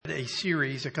a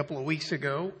series a couple of weeks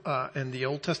ago in the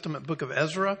Old Testament book of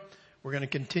Ezra. We're going to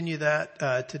continue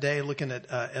that today, looking at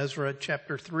Ezra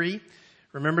chapter 3.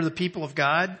 Remember, the people of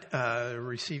God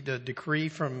received a decree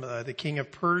from the king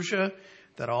of Persia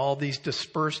that all these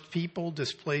dispersed people,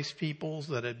 displaced peoples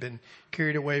that had been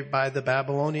carried away by the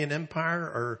Babylonian Empire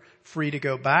are free to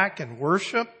go back and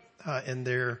worship in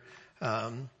their,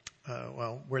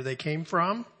 where they came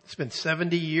from. It's been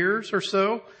 70 years or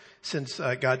so since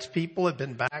God's people have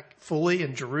been back fully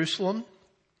in Jerusalem.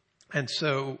 And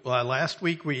so last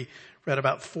week we read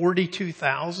about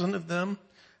 42,000 of them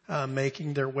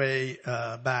making their way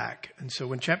back. And so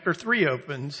when chapter 3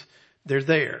 opens, they're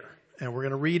there. And we're going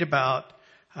to read about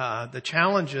the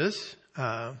challenges,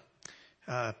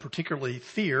 particularly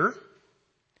fear.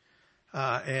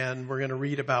 And we're going to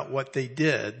read about what they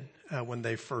did when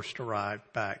they first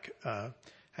arrived back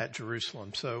at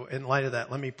Jerusalem. So in light of that,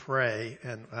 let me pray,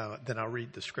 and then I'll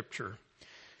read the scripture.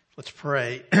 Let's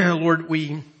pray. Lord,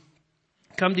 we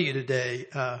come to you today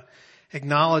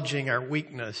acknowledging our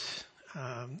weakness,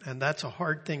 and that's a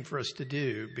hard thing for us to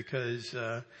do because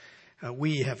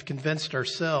we have convinced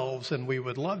ourselves, and we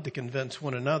would love to convince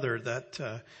one another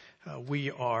that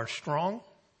we are strong,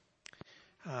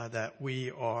 that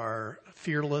we are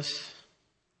fearless,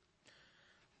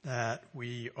 that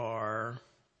we are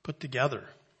put together.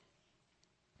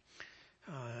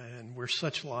 And we're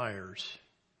such liars.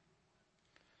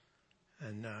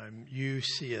 And you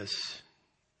see us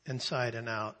inside and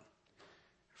out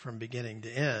from beginning to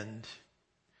end.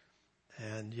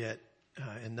 And yet,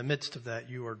 in the midst of that,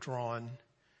 you are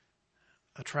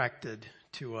attracted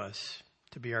to us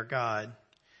to be our God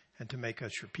and to make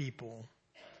us your people.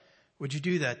 Would you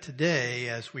do that today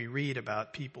as we read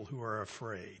about people who are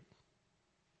afraid?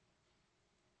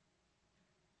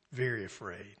 Very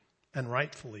afraid, and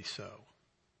rightfully so.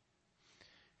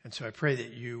 And so I pray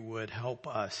that you would help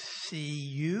us see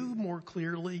you more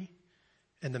clearly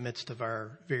in the midst of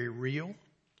our very real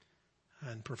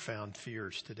and profound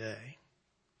fears today.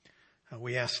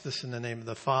 We ask this in the name of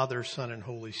the Father, Son, and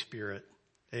Holy Spirit.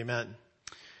 Amen.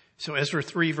 So Ezra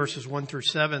 3 verses 1 through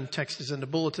 7, text is in the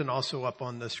bulletin, also up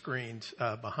on the screens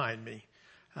behind me.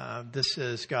 This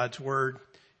is God's word,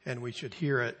 and we should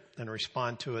hear it and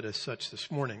respond to it as such this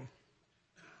morning.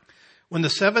 When the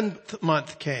 7th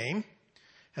month came,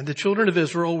 and the children of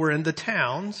Israel were in the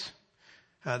towns,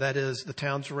 that is, the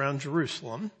towns around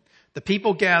Jerusalem, the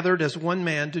people gathered as one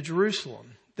man to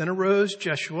Jerusalem. Then arose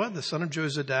Jeshua, the son of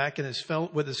Jozadak,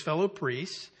 and with his fellow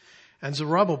priests, and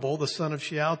Zerubbabel, the son of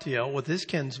Shealtiel, with his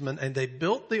kinsmen, and they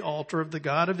built the altar of the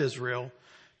God of Israel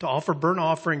to offer burnt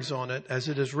offerings on it, as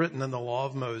it is written in the law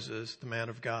of Moses, the man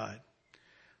of God.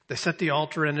 They set the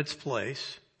altar in its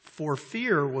place, for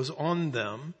fear was on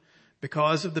them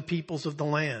because of the peoples of the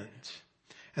lands.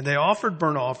 And they offered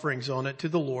burnt offerings on it to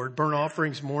the Lord, burnt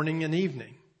offerings morning and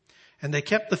evening. And they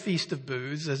kept the Feast of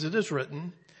Booths, as it is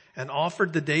written, and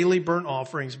offered the daily burnt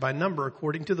offerings by number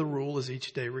according to the rule as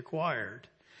each day required.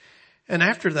 And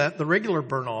after that, the regular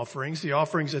burnt offerings, the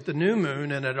offerings at the new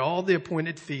moon and at all the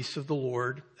appointed feasts of the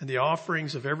Lord, and the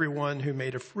offerings of everyone who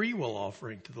made a freewill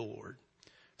offering to the Lord.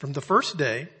 From the first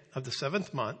day of the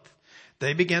 7th month,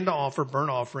 they began to offer burnt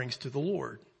offerings to the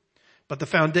Lord. But the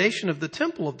foundation of the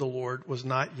temple of the Lord was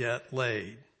not yet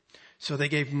laid. So they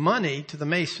gave money to the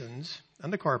masons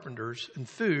and the carpenters, and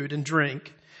food and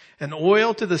drink, and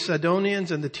oil to the Sidonians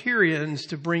and the Tyrians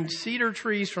to bring cedar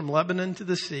trees from Lebanon to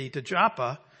the sea, to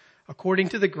Joppa, according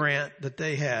to the grant that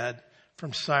they had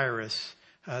from Cyrus,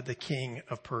 the king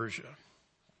of Persia.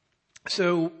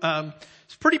 So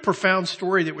it's a pretty profound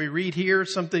story that we read here,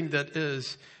 something that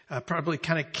is probably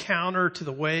kind of counter to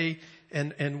the way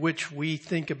in which we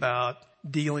think about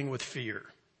dealing with fear.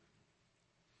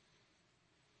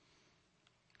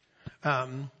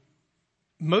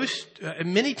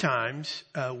 Many times,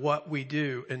 what we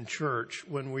do in church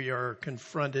when we are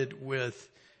confronted with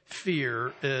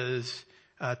fear is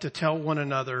to tell one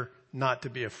another not to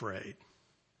be afraid.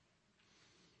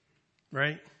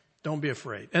 Right? Don't be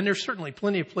afraid. And there's certainly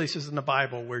plenty of places in the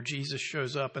Bible where Jesus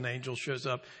shows up, an angel shows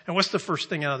up, and what's the first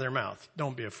thing out of their mouth?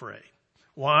 Don't be afraid.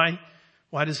 Why?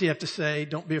 Why does he have to say,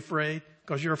 don't be afraid?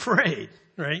 Because you're afraid,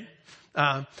 right?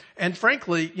 And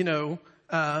frankly,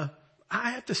 I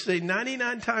have to say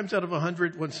 99 times out of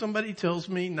 100, when somebody tells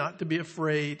me not to be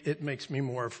afraid, it makes me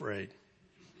more afraid.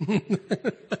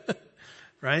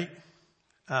 Right?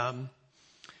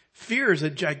 Fear is a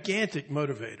gigantic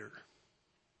motivator.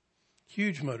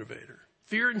 Huge motivator.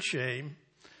 Fear and shame,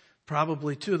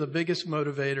 probably two of the biggest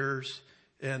motivators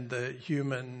in the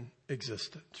human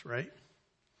existence, right?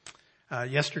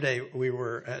 Yesterday we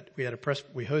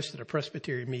hosted a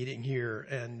Presbyterian meeting here,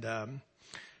 and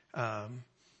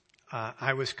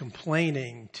I was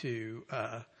complaining to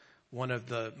one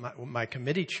of my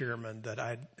committee chairmen that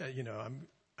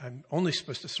I'm only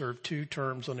supposed to serve 2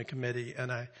 terms on a committee,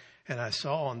 and I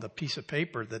saw on the piece of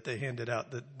paper that they handed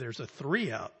out that there's a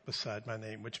 3 out beside my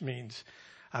name, which means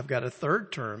I've got a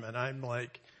 3rd term, and I'm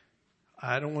like,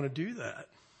 I don't want to do that.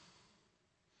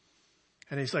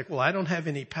 And he's like, well, I don't have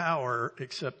any power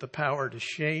except the power to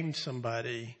shame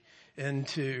somebody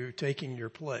into taking your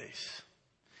place.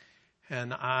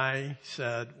 And I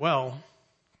said, well,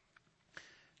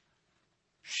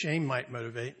 shame might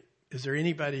motivate. Is there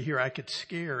anybody here I could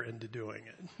scare into doing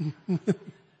it?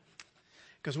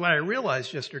 Because what I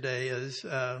realized yesterday is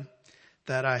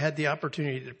that I had the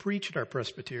opportunity to preach at our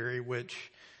presbytery,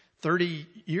 which 30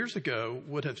 years ago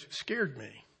would have scared me,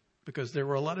 because there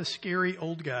were a lot of scary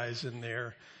old guys in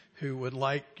there who would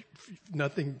like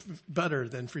nothing better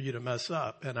than for you to mess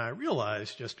up. And I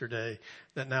realized yesterday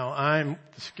that now I'm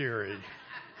the scary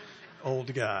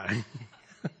old guy,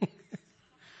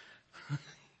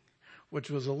 which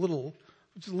was a little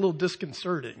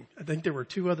disconcerting. I think there were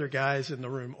 2 other guys in the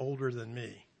room older than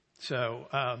me. So,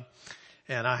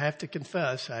 and I have to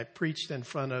confess, I preached in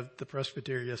front of the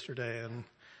presbytery yesterday, and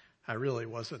I really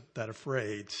wasn't that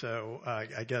afraid. So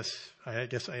I guess I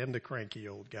am the cranky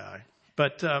old guy.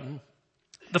 But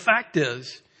the fact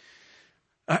is,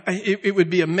 it would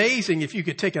be amazing if you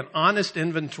could take an honest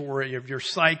inventory of your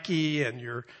psyche and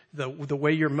the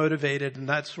way you're motivated and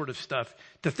that sort of stuff,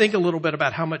 to think a little bit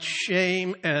about how much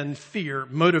shame and fear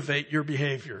motivate your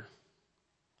behavior.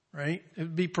 Right? It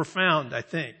would be profound, I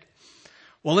think.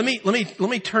 Well, let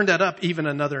me turn that up even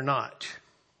another notch.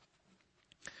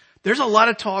 There's a lot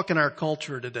of talk in our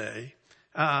culture today,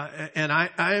 and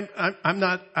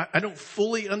I don't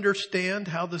fully understand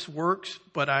how this works,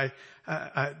 but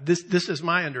this is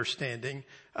my understanding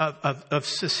of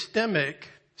systemic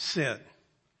sin,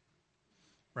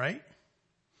 right?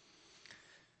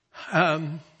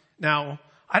 Now,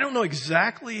 I don't know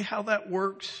exactly how that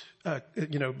works,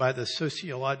 by the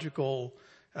sociological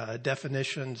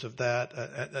definitions of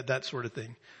that sort of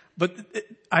thing. But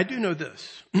I do know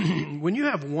this. When you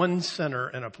have one sinner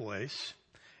in a place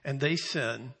and they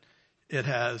sin, it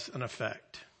has an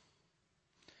effect.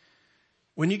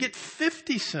 When you get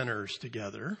 50 sinners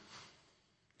together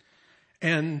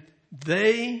and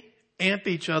they amp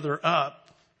each other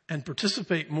up and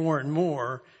participate more and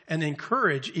more and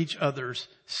encourage each other's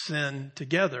sin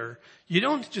together, you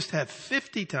don't just have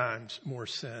 50 times more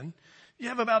sin. You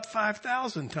have about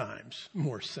 5,000 times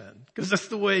more sin, because that's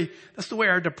the way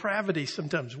our depravity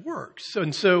sometimes works.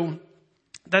 So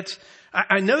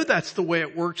I know that's the way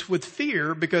it works with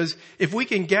fear, because if we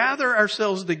can gather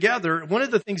ourselves together, one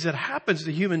of the things that happens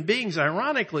to human beings,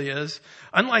 ironically, is,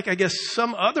 unlike, I guess,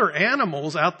 some other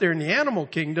animals out there in the animal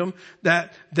kingdom,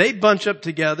 that they bunch up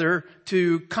together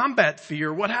to combat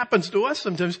fear. What happens to us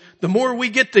sometimes, the more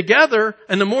we get together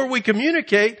and the more we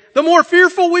communicate, the more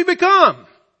fearful we become.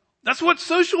 That's what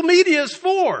social media is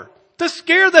for, to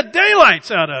scare the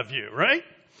daylights out of you, right?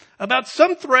 About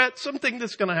some threat, something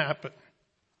that's going to happen.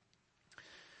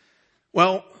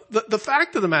 Well, the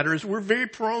fact of the matter is we're very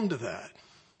prone to that.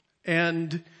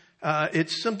 And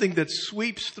it's something that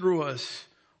sweeps through us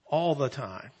all the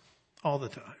time.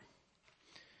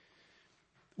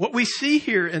 What we see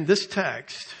here in this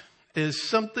text is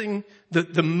something,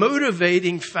 the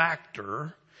motivating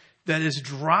factor that is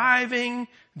driving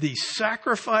these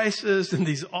sacrifices and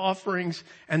these offerings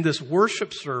and this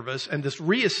worship service and this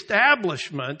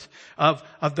reestablishment of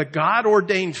the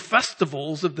God-ordained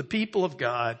festivals of the people of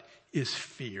God is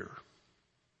fear.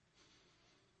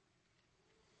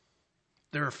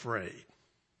 They're afraid.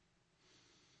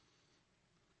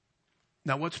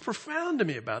 Now, what's profound to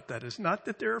me about that is not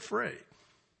that they're afraid.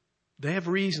 They have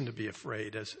reason to be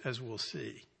afraid, as we'll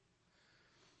see.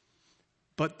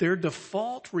 But their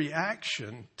default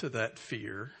reaction to that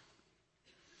fear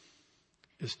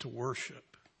is to worship.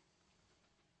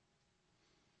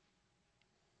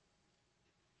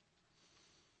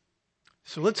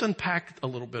 So let's unpack a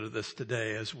little bit of this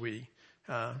today as we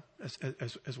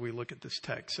look at this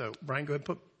text. So Brian, go ahead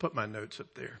and put my notes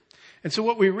up there. And so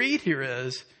what we read here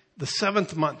is the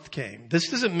 7th month came. This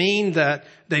doesn't mean that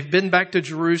they've been back to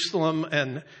Jerusalem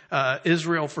and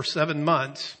Israel for 7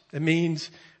 months. It means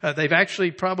they've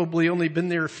actually probably only been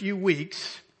there a few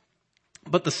weeks,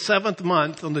 but the 7th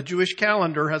month on the Jewish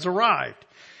calendar has arrived.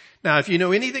 Now, if you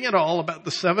know anything at all about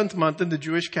the 7th month in the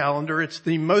Jewish calendar, it's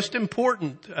the most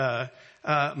important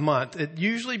month. It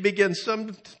usually begins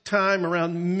sometime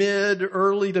around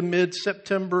early to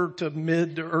mid-September to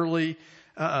mid to early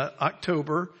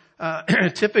October.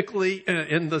 Typically,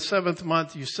 in the 7th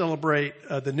month, you celebrate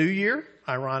the New Year,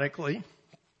 ironically,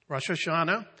 Rosh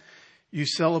Hashanah. You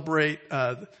celebrate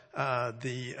the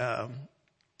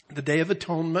Day of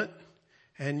Atonement,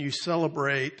 and you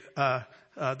celebrate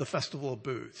the Festival of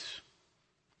Booths,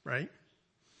 right?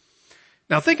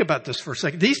 Now think about this for a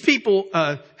second. These people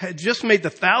had just made the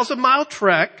 1,000-mile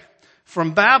trek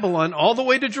from Babylon all the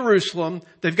way to Jerusalem.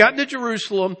 They've gotten to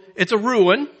Jerusalem. It's a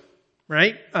ruin,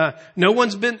 right? No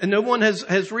one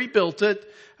has rebuilt it.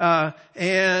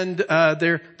 And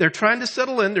they're trying to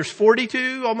settle in. There's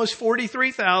 42, almost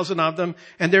 43,000 of them,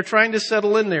 and they're trying to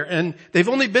settle in there. And they've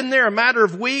only been there a matter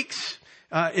of weeks.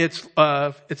 It's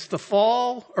the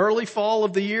fall, early fall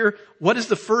of the year. What is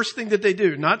the first thing that they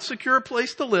do? Not secure a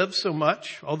place to live so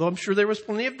much, although I'm sure there was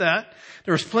plenty of that.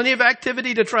 There was plenty of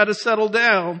activity to try to settle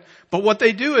down. But what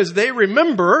they do is they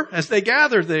remember, as they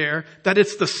gather there, that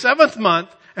it's the 7th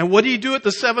month. And what do you do at the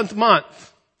 7th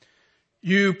month?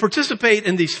 You participate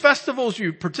in these festivals.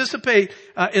 You participate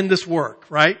in this work,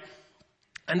 right?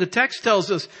 And the text tells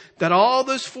us that all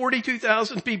those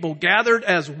 42,000 people gathered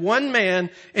as one man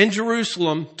in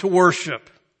Jerusalem to worship.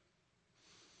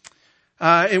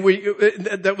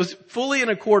 That was fully in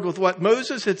accord with what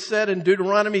Moses had said in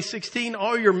Deuteronomy 16.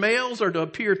 All your males are to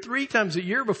appear 3 times a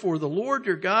year before the Lord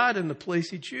your God in the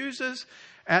place he chooses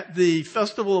at the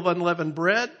festival of unleavened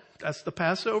bread. That's the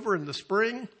Passover in the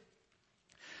spring,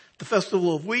 the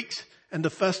festival of weeks, and the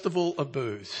festival of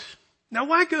booths. Now,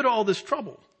 why go to all this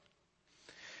trouble?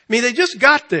 I mean, they just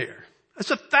got there. That's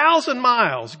 1,000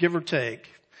 miles, give or take.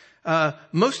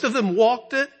 Most of them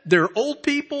walked it. They're old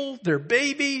people, they're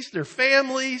babies, they're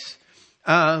families.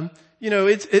 It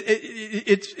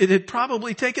had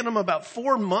probably taken them about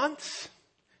 4 months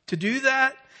to do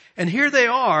that. And here they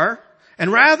are.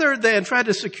 And rather than try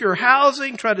to secure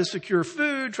housing, try to secure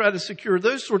food, try to secure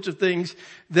those sorts of things,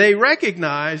 they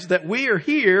recognize that we are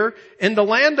here in the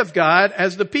land of God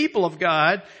as the people of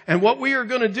God. And what we are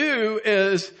going to do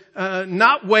is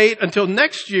not wait until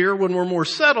next year when we're more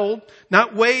settled,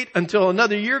 not wait until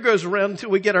another year goes around until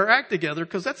we get our act together,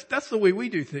 because that's the way we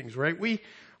do things, right?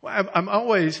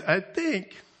 I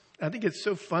think it's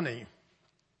so funny,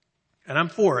 and I'm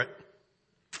for it,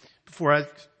 before I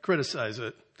criticize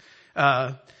it.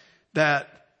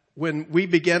 That when we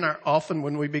begin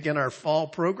our fall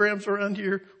programs around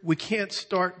here, we can't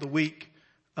start the week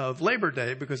of Labor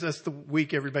Day because that's the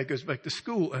week everybody goes back to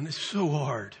school, and it's so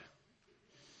hard.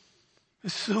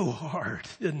 It's so hard,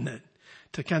 isn't it?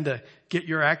 To kind of get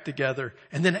your act together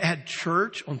and then add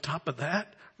church on top of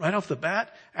that right off the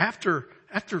bat after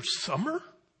summer.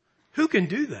 Who can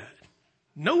do that?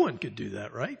 No one could do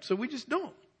that, right? So we just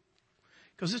don't.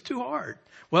 Because it's too hard.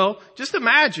 Well, just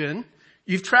imagine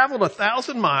you've traveled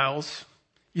 1,000 miles.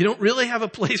 You don't really have a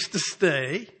place to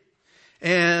stay.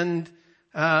 And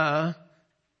what are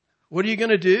you going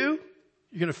to do?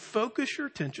 You're going to focus your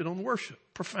attention on worship.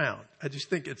 Profound. I just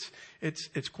think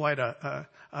it's quite a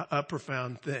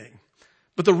profound thing.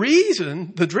 But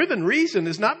the driven reason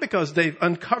is not because they've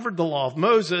uncovered the law of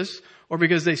Moses or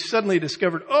because they suddenly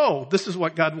discovered, oh, this is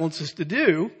what God wants us to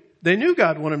do. They knew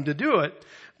God wanted them to do it.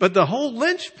 But the whole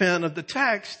linchpin of the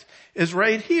text is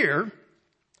right here.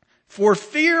 For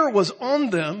fear was on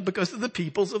them because of the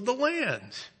peoples of the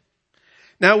lands.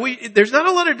 Now there's not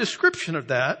a lot of description of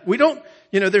that.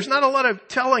 There's not a lot of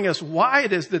telling us why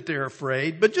it is that they're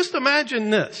afraid, but just imagine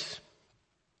this.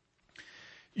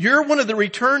 You're one of the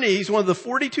returnees, one of the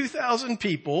 42,000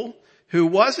 people who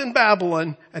was in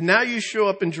Babylon, and now you show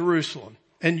up in Jerusalem.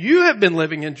 And you have been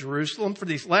living in Jerusalem for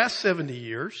these last 70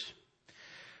 years.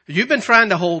 You've been trying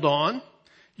to hold on.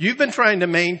 You've been trying to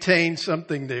maintain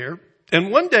something there. And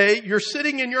one day you're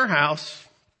sitting in your house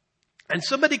and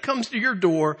somebody comes to your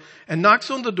door and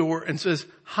knocks on the door and says,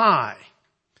 hi,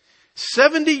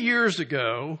 70 years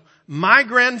ago, my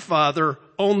grandfather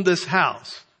owned this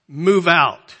house. Move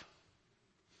out.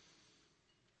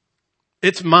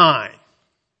 It's mine.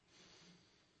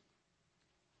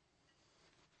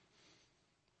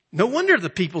 No wonder the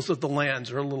peoples of the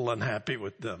lands are a little unhappy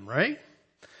with them, right?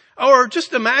 Or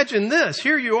just imagine this.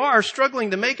 Here you are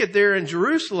struggling to make it there in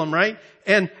Jerusalem, right?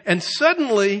 And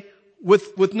suddenly,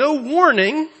 with no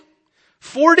warning,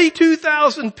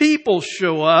 42,000 people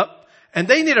show up and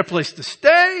they need a place to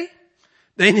stay.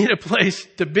 They need a place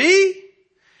to be.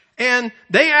 And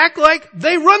they act like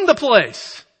they run the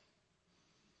place.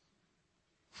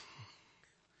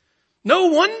 No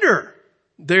wonder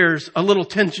there's a little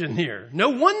tension here. No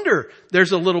wonder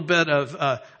there's a little bit of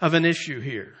an issue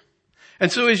here.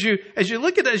 And so as you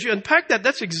look at it, as you unpack that,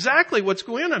 that's exactly what's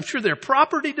going on. I'm sure there are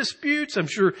property disputes. I'm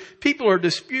sure people are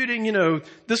disputing,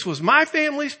 this was my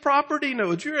family's property.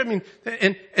 No, it's your,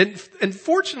 and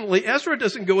fortunately, Ezra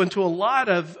doesn't go into a lot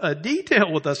of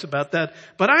detail with us about that,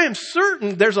 but I am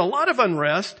certain there's a lot of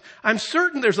unrest. I'm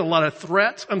certain there's a lot of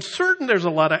threats. I'm certain there's a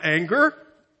lot of anger.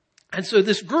 And so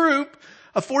this group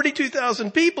of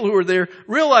 42,000 people who are there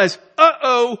realize,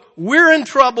 we're in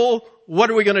trouble. What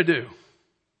are we going to do?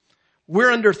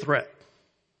 We're under threat.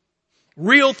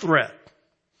 Real threat.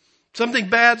 Something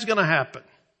bad's going to happen.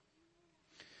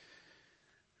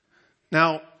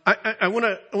 Now, I want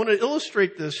to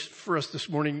illustrate this for us this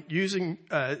morning using,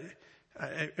 I'm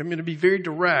going to be very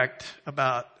direct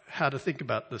about how to think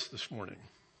about this morning.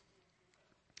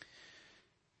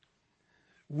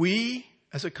 We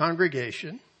as a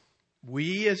congregation,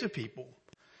 we as a people,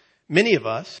 many of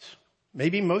us,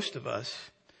 maybe most of us,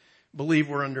 believe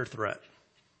we're under threat.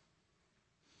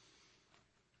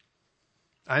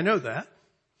 I know that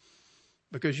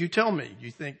because you tell me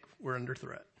you think we're under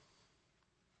threat.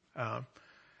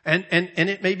 And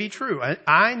it may be true.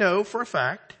 I know for a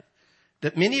fact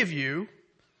that many of you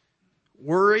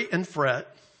worry and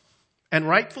fret, and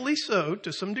rightfully so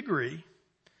to some degree,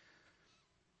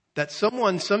 that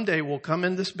someone someday will come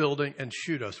in this building and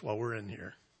shoot us while we're in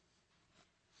here.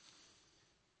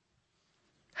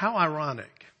 How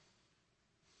ironic,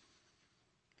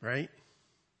 right?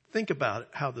 Think about it,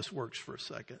 how this works for a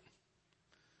second.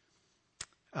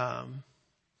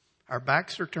 Our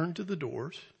backs are turned to the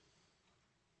doors.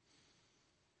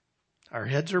 Our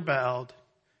heads are bowed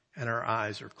and our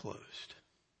eyes are closed.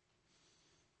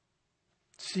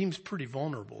 Seems pretty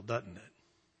vulnerable, doesn't it?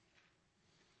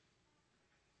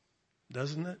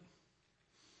 Doesn't it?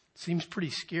 Seems pretty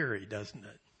scary, doesn't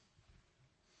it?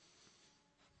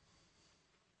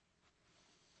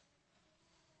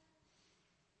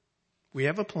 We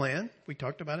have a plan. We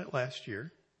talked about it last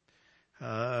year.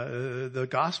 The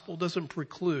gospel doesn't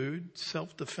preclude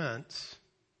self-defense.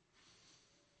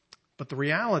 But the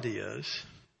reality is,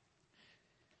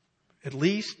 at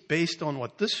least based on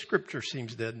what this scripture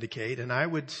seems to indicate, and I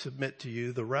would submit to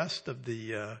you the rest of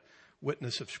the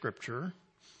witness of scripture,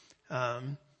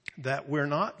 that we're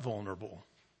not vulnerable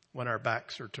when our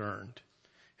backs are turned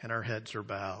and our heads are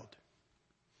bowed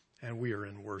and we are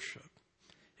in worship.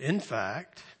 In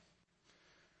fact,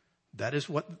 that is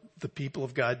what the people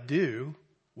of God do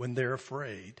when they're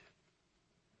afraid.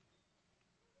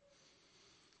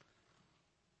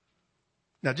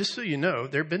 Now, just so you know,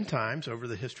 there have been times over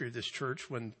the history of this church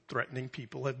when threatening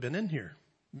people have been in here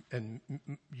and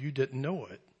you didn't know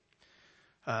it.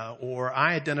 Or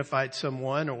I identified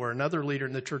someone or another leader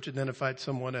in the church identified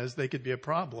someone as they could be a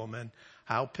problem. And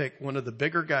I'll pick one of the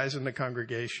bigger guys in the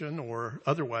congregation or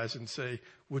otherwise and say,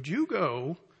 would you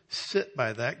go sit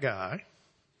by that guy?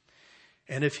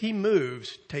 And if he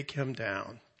moves, take him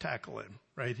down, tackle him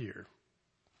right here.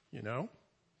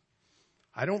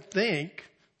 I don't think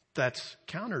that's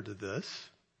counter to this.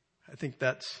 I think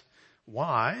that's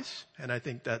wise and I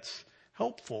think that's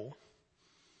helpful.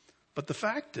 But the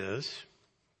fact is,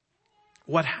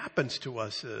 what happens to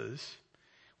us is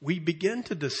we begin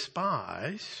to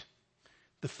despise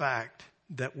the fact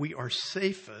that we are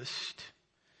safest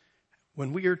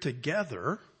when we are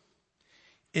together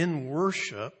in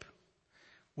worship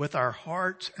with our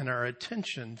hearts and our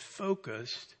attention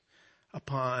focused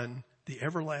upon the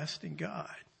everlasting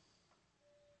God.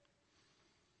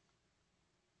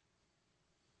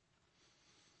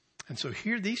 And so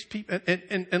here these people,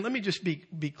 and let me just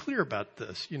be clear about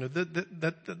this.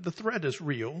 The threat is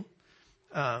real.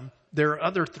 There are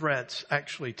other threats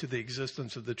actually to the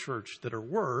existence of the church that are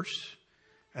worse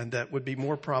and that would be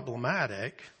more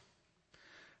problematic.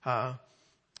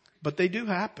 But they do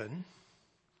happen.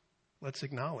 Let's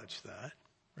acknowledge that,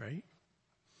 right?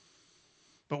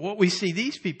 But what we see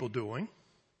these people doing,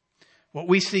 what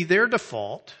we see their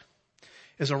default,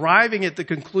 is arriving at the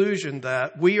conclusion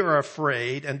that we are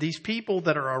afraid, and these people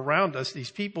that are around us, these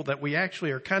people that we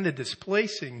actually are kind of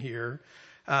displacing here,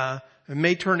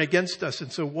 may turn against us.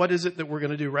 And so what is it that we're going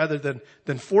to do? Rather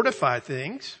than fortify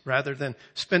things, rather than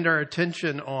spend our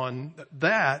attention on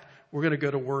that, we're going to go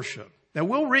to worship. Now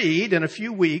we'll read in a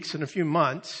few weeks, in a few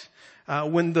months,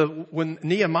 when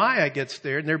Nehemiah gets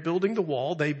there and they're building the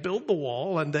wall, they build the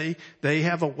wall and they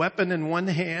have a weapon in one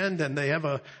hand and they have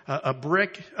a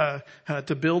brick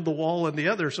to build the wall in the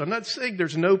other. So I'm not saying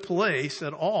there's no place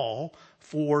at all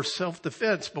for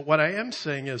self-defense, but what I am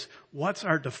saying is, what's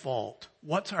our default?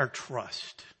 What's our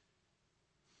trust?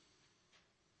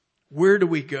 Where do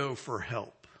we go for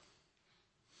help?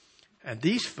 And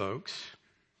these folks,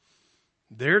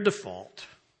 their default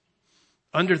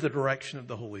under the direction of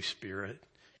the Holy Spirit,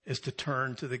 is to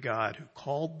turn to the God who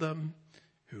called them,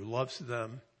 who loves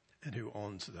them, and who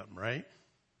owns them, right?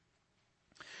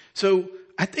 So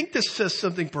I think this says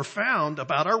something profound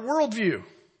about our worldview.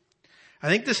 I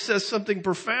think this says something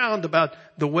profound about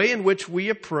the way in which we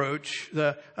approach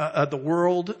the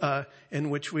world in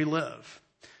which we live.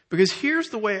 Because here's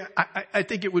the way I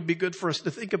think it would be good for us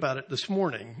to think about it this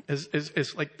morning,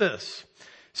 is like this.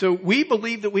 So we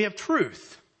believe that we have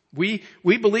truth. We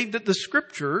believe that the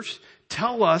scriptures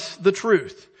tell us the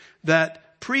truth, that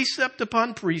precept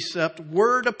upon precept,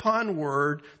 word upon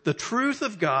word, the truth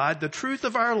of God, the truth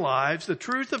of our lives, the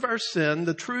truth of our sin,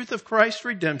 the truth of Christ's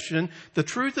redemption, the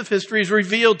truth of history is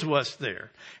revealed to us there.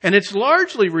 And it's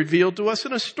largely revealed to us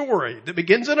in a story that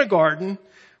begins in a garden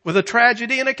with a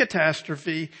tragedy and a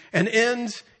catastrophe and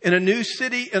ends in a new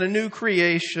city and a new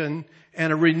creation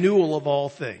and a renewal of all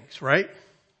things, right?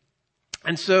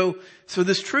 And so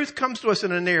this truth comes to us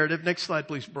in a narrative. Next slide,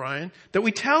 please, Brian. That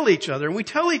we tell each other. And we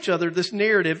tell each other this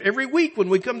narrative every week when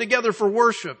we come together for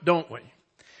worship, don't we?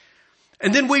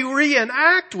 And then we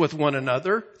reenact with one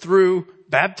another through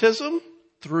baptism,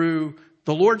 through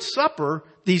the Lord's Supper,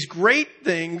 these great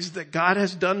things that God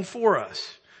has done for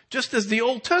us. Just as the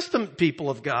Old Testament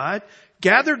people of God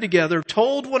gathered together,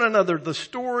 told one another the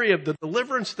story of the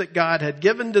deliverance that God had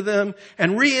given to them,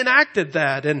 and reenacted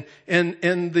that in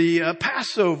the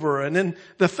Passover and in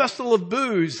the Festival of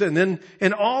Booths and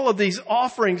in all of these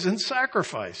offerings and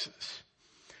sacrifices.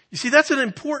 You see, that's an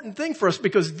important thing for us,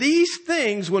 because these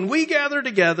things, when we gather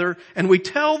together and we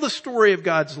tell the story of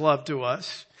God's love to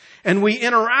us, and we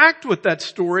interact with that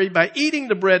story by eating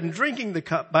the bread and drinking the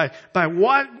cup, by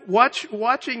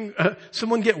watching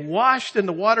someone get washed in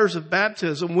the waters of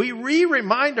baptism, we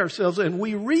remind ourselves and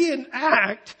we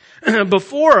reenact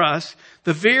before us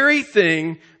the very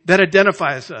thing that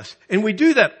identifies us. And we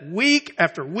do that week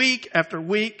after week after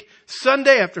week,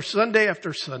 Sunday after Sunday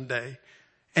after Sunday.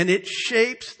 And it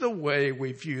shapes the way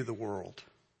we view the world.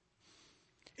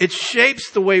 It shapes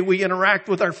the way we interact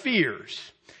with our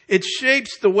fears. It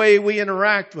shapes the way we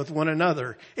interact with one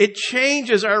another. It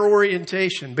changes our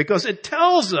orientation, because it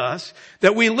tells us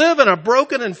that we live in a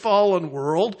broken and fallen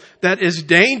world that is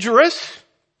dangerous,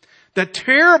 that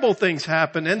terrible things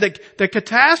happen in, that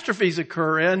catastrophes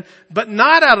occur in, but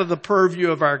not out of the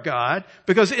purview of our God.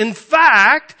 Because in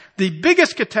fact, the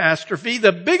biggest catastrophe,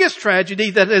 the biggest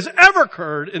tragedy that has ever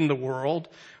occurred in the world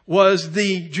was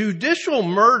the judicial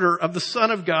murder of the Son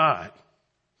of God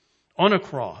on a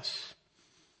cross.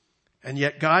 And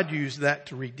yet God used that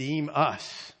to redeem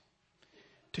us,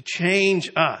 to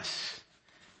change us,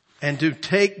 and to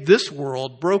take this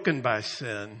world broken by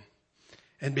sin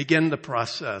and begin the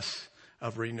process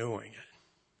of renewing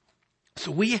it. So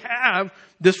we have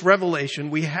this revelation,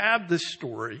 we have this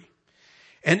story,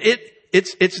 and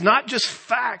it's not just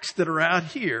facts that are out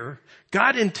here.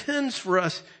 God intends for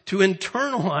us to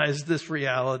internalize this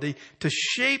reality, to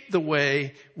shape the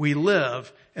way we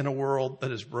live in a world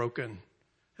that is broken,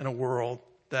 in a world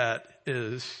that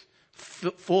is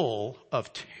full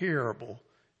of terrible,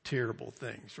 terrible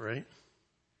things, right?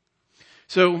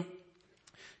 So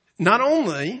not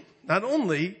only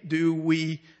do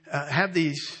we have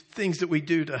these things that we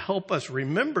do to help us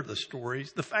remember the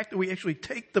stories, the fact that we actually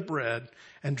take the bread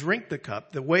and drink the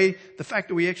cup, the fact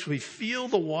that we actually feel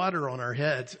the water on our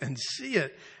heads and see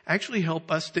it actually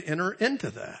help us to enter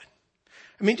into that.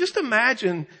 I mean, just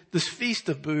imagine this Feast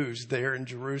of Booths there in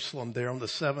Jerusalem there on the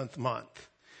 7th month.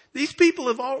 These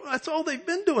people that's all they've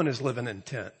been doing is living in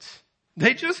tents.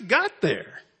 They just got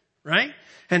there, right?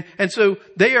 And so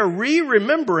they are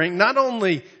remembering not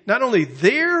only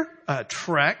their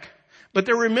trek, but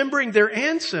they're remembering their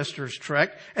ancestors'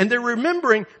 trek, and they're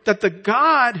remembering that the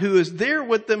God who is there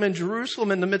with them in Jerusalem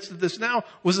in the midst of this now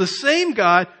was the same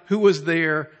God who was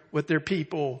there with their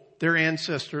people, their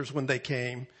ancestors, when they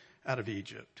came out of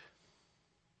Egypt.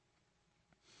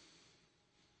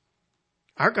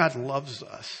 Our God loves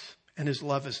us, and his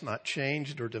love is not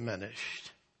changed or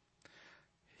diminished.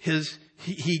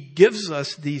 He gives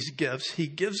us these gifts. He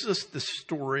gives us the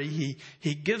story.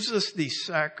 He gives us these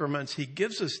sacraments. He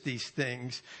gives us these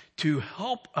things to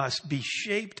help us be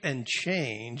shaped and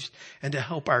changed, and to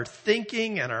help our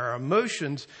thinking and our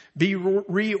emotions be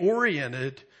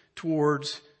reoriented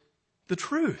towards the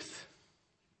truth.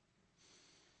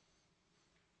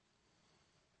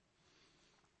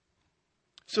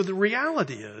 So the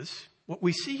reality is, what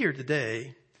we see here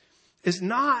today is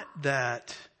not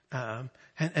that,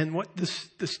 and what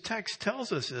this text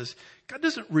tells us is, God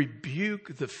doesn't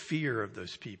rebuke the fear of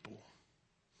those people.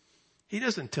 He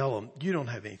doesn't tell them, you don't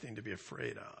have anything to be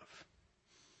afraid of.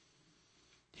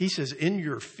 He says, in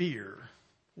your fear,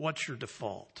 what's your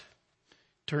default?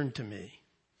 turn to me.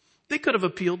 They could have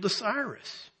appealed to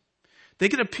Cyrus. They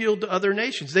could have appealed to other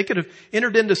nations. They could have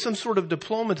entered into some sort of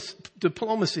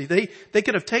diplomacy. They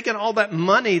could have taken all that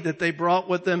money that they brought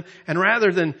with them, and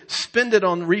rather than spend it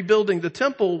on rebuilding the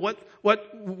temple,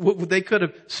 what they could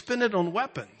have spent it on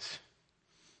weapons.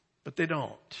 But they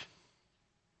don't.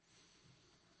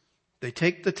 They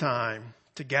take the time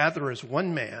to gather as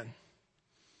one man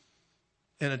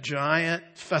in a giant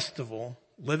festival,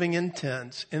 living in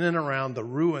tents in and around the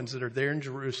ruins that are there in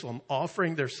Jerusalem,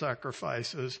 offering their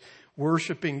sacrifices,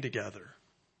 worshiping together.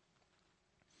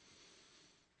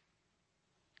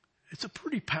 It's a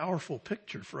pretty powerful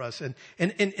picture for us. And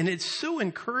it's so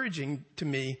encouraging to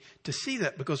me to see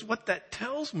that, because what that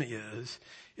tells me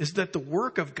is that the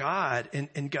work of God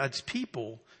and God's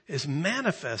people is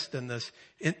manifest in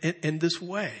this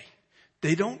way.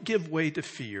 They don't give way to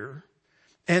fear.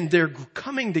 And their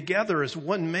coming together as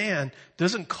one man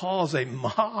doesn't cause a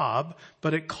mob,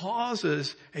 but it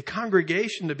causes a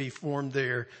congregation to be formed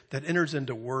there that enters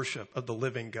into worship of the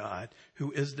living God,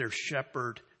 who is their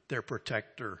shepherd, their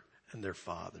protector, and their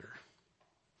father.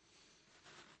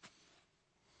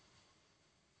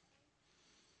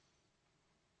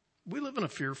 We live in a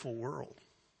fearful world.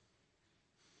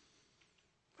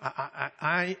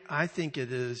 I think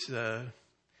it is...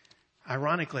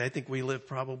 Ironically, I think we live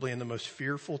probably in the most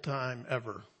fearful time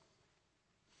ever.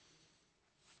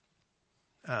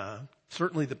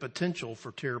 Certainly the potential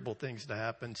for terrible things to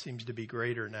happen seems to be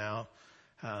greater now,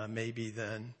 maybe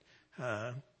than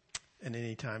in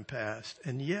any time past.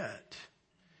 And yet,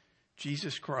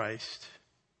 Jesus Christ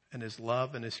and his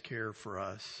love and his care for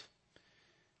us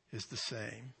is the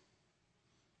same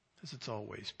as it's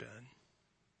always been.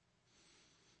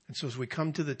 And so as we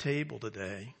come to the table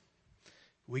today,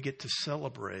 we get to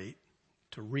celebrate,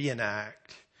 to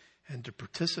reenact, and to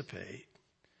participate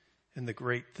in the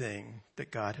great thing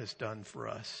that God has done for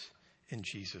us in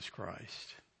Jesus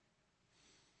Christ.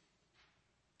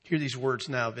 Hear these words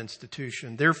now of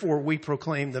institution. Therefore, we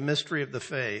proclaim the mystery of the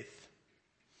faith.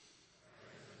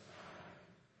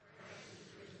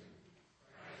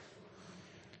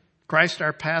 Christ,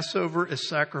 our Passover, is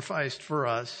sacrificed for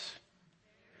us.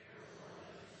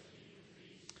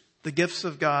 The gifts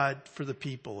of God for the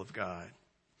people of God.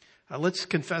 Let's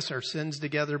confess our sins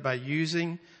together by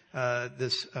using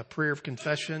this prayer of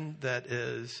confession that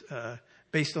is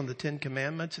based on the Ten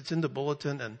Commandments. It's in the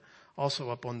bulletin and also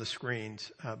up on the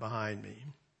screens behind me.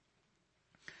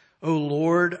 O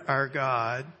Lord, our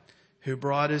God, who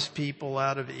brought his people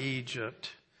out of Egypt,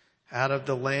 out of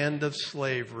the land of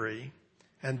slavery,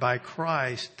 and by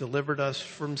Christ delivered us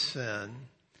from sin,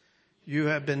 you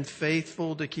have been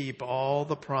faithful to keep all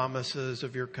the promises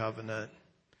of your covenant.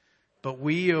 But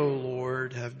we, O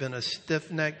Lord, have been a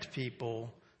stiff-necked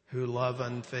people who love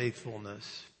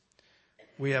unfaithfulness.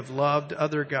 We have loved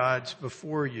other gods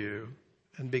before you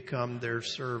and become their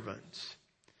servants.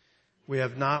 We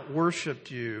have not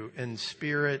worshipped you in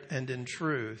spirit and in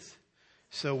truth,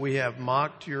 so we have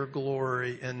mocked your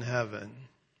glory in heaven.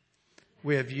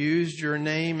 We have used your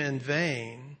name in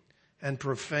vain and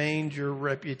profaned your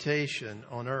reputation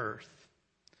on earth.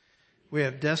 We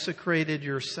have desecrated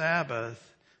your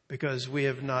Sabbath because we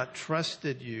have not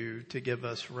trusted you to give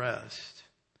us rest.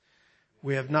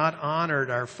 We have not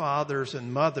honored our fathers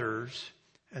and mothers,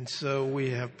 and so we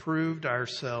have proved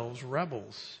ourselves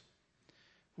rebels.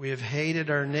 We have hated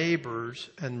our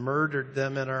neighbors and murdered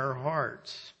them in our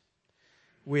hearts.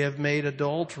 We have made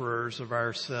adulterers of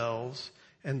ourselves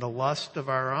in the lust of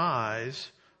our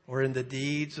eyes, or in the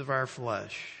deeds of our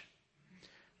flesh.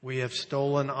 We have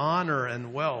stolen honor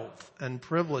and wealth and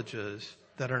privileges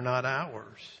that are not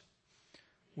ours.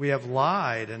 We have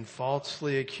lied and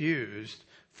falsely accused,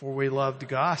 for we loved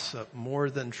gossip more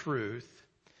than truth.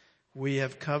 We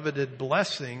have coveted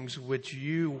blessings which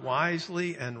you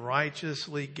wisely and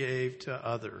righteously gave to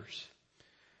others.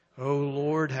 O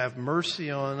Lord, have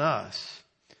mercy on us,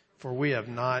 for we have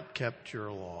not kept your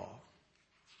law.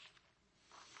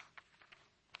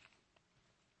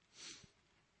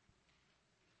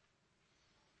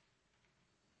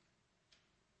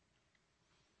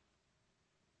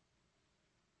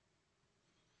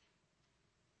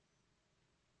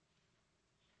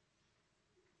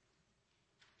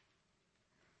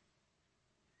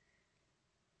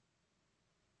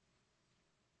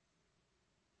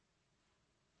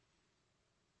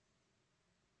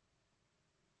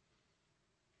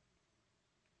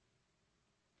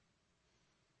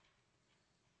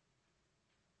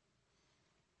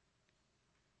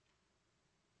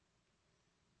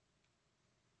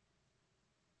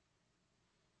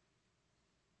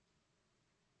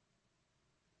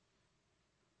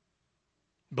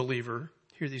 Believer,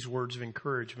 hear these words of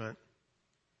encouragement.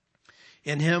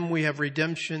 In him we have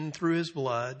redemption through his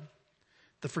blood,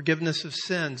 the forgiveness of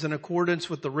sins in accordance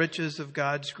with the riches of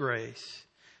God's grace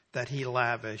that he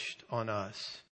lavished on us.